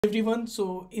Everyone,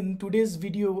 so in today's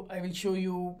video I will show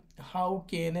you how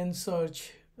KNN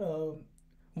search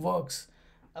works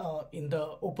in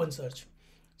the OpenSearch.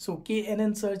 So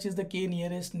KNN search is the K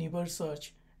nearest neighbor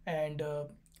search, and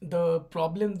the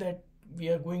problem that we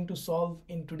are going to solve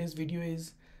in today's video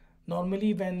is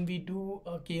normally when we do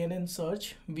a KNN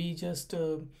search we just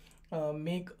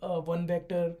make one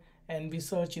vector and we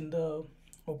search in the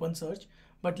OpenSearch.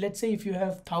 But let's say if you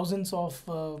have thousands of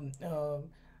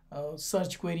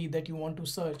search query that you want to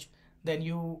search, then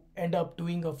you end up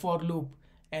doing a for loop,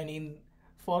 and in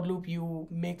for loop you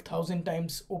make 1,000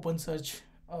 times OpenSearch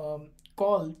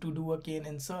call to do a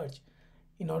KNN search.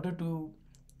 In order to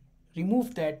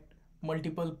remove that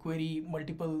multiple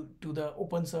to the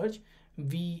OpenSearch,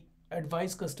 we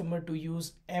advise customer to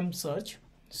use M search.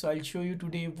 So I'll show you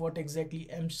today what exactly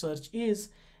M search is.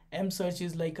 M search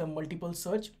is like a multiple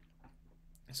search.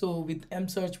 So with M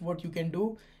search, what you can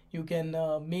do, you can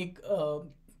make a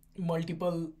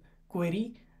multiple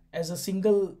query as a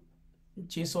single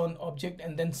JSON object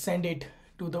and then send it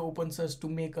to the OpenSearch to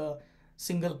make a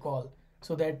single call,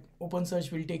 so that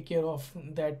OpenSearch will take care of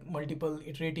that multiple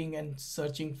iterating and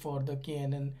searching for the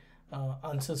KNN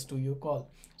answers to your call.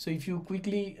 So if you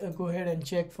quickly go ahead and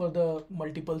check for the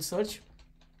multiple search,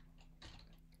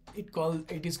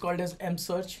 it is called as M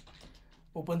search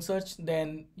OpenSearch,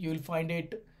 then you will find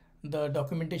it the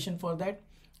documentation for that.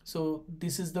 So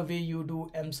this is the way you do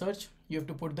M search. You have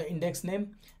to put the index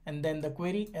name and then the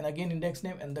query, and again index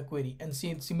name and the query, and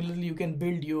see similarly you can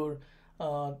build your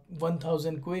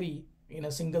 1000 query in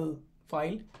a single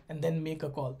file and then make a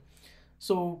call.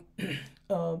 So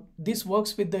this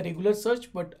works with the regular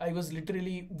search, but I was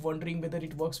literally wondering whether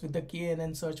it works with the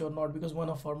KNN search or not, because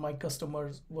one of my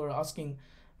customers were asking,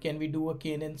 can we do a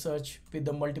KNN search with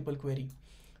the multiple query?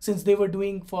 Since they were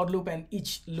doing for loop, and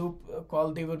each loop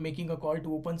call they were making a call to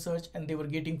OpenSearch, and they were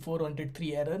getting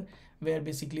 403 error, where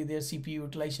basically their CPU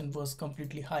utilization was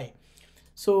completely high.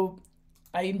 So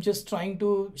I am just trying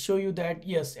to show you that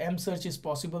yes, M search is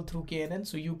possible through KNN.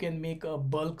 So you can make a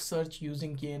bulk search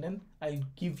using KNN. I'll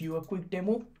give you a quick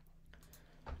demo.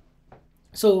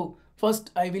 So first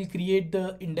I will create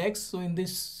the index. So in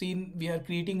this scene we are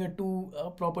creating a two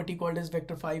property called as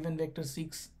vector5 and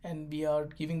vector6, and we are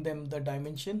giving them the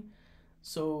dimension.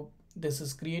 So this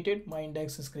is created, my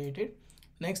index is created.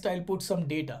 Next I'll put some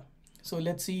data. So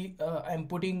let's see, I'm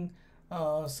putting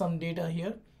some data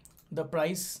here, the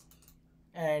price,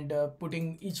 and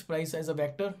putting each price as a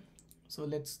vector. So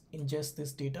let's ingest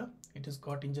this data. It has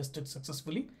got ingested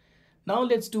successfully. Now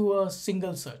let's do a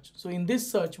single search. So in this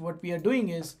search what we are doing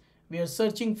is we are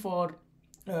searching for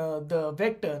the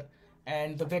vector,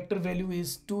 and the vector value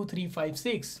is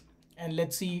 2356, and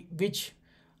let's see which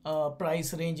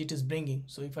price range it is bringing.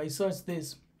 So if I search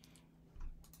this,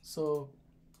 so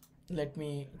let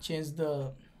me change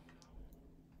the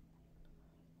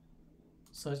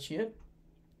search here.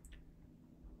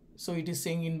 So it is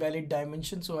saying invalid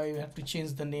dimension, so I have to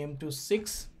change the name to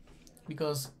 6,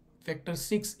 because vector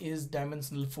 6 is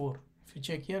dimensional 4. If you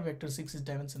check here, vector 6 is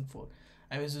dimension 4.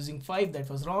 I was using 5, that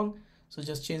was wrong. So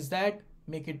just change that,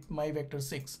 make it my vector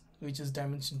 6, which is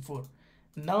dimension 4.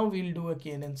 Now we'll do a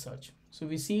KNN search. So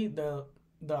we see the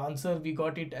answer, we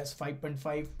got it as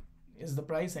 5.5 is the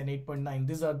price and 8.9.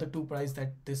 These are the two prices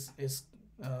that this is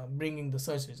bringing the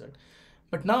search result.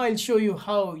 But now I'll show you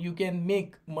how you can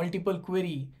make multiple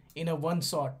query in a one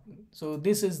shot. So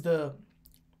this is the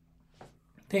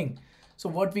thing. So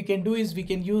what we can do is we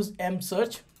can use M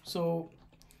search. So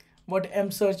what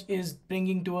M search is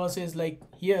bringing to us is, like,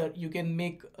 here you can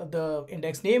make the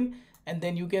index name and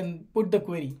then you can put the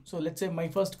query. So let's say my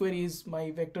first query is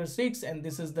my vector 6, and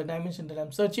this is the dimension that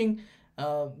I'm searching,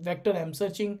 vector I'm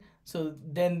searching. So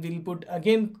then we'll put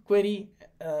again query,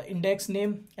 index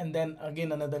name, and then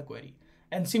again another query.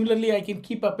 And similarly I can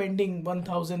keep appending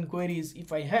 1000 queries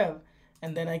if I have,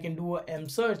 and then I can do a M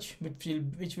search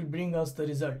which will bring us the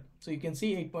result. So you can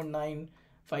see 8.9,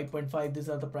 5.5, these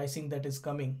are the pricing that is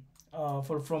coming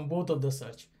from both of the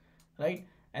search, right?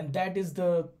 And that is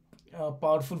the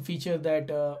powerful feature that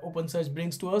OpenSearch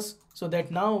brings to us, so that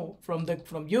now from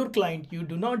your client you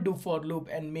do not do for loop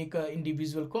and make a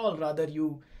individual call, rather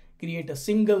you create a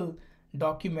single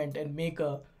document and make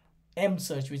a M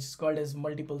search, which is called as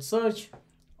multiple search,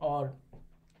 or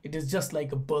it is just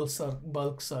like a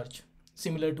bulk search,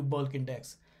 similar to bulk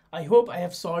index. I hope I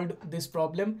have solved this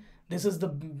problem. This is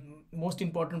the most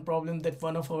important problem that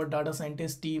one of our data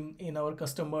scientist team in our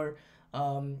customer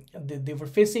they were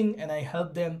facing, and I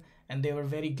helped them, and they were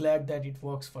very glad that it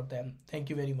works for them. Thank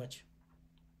you very much.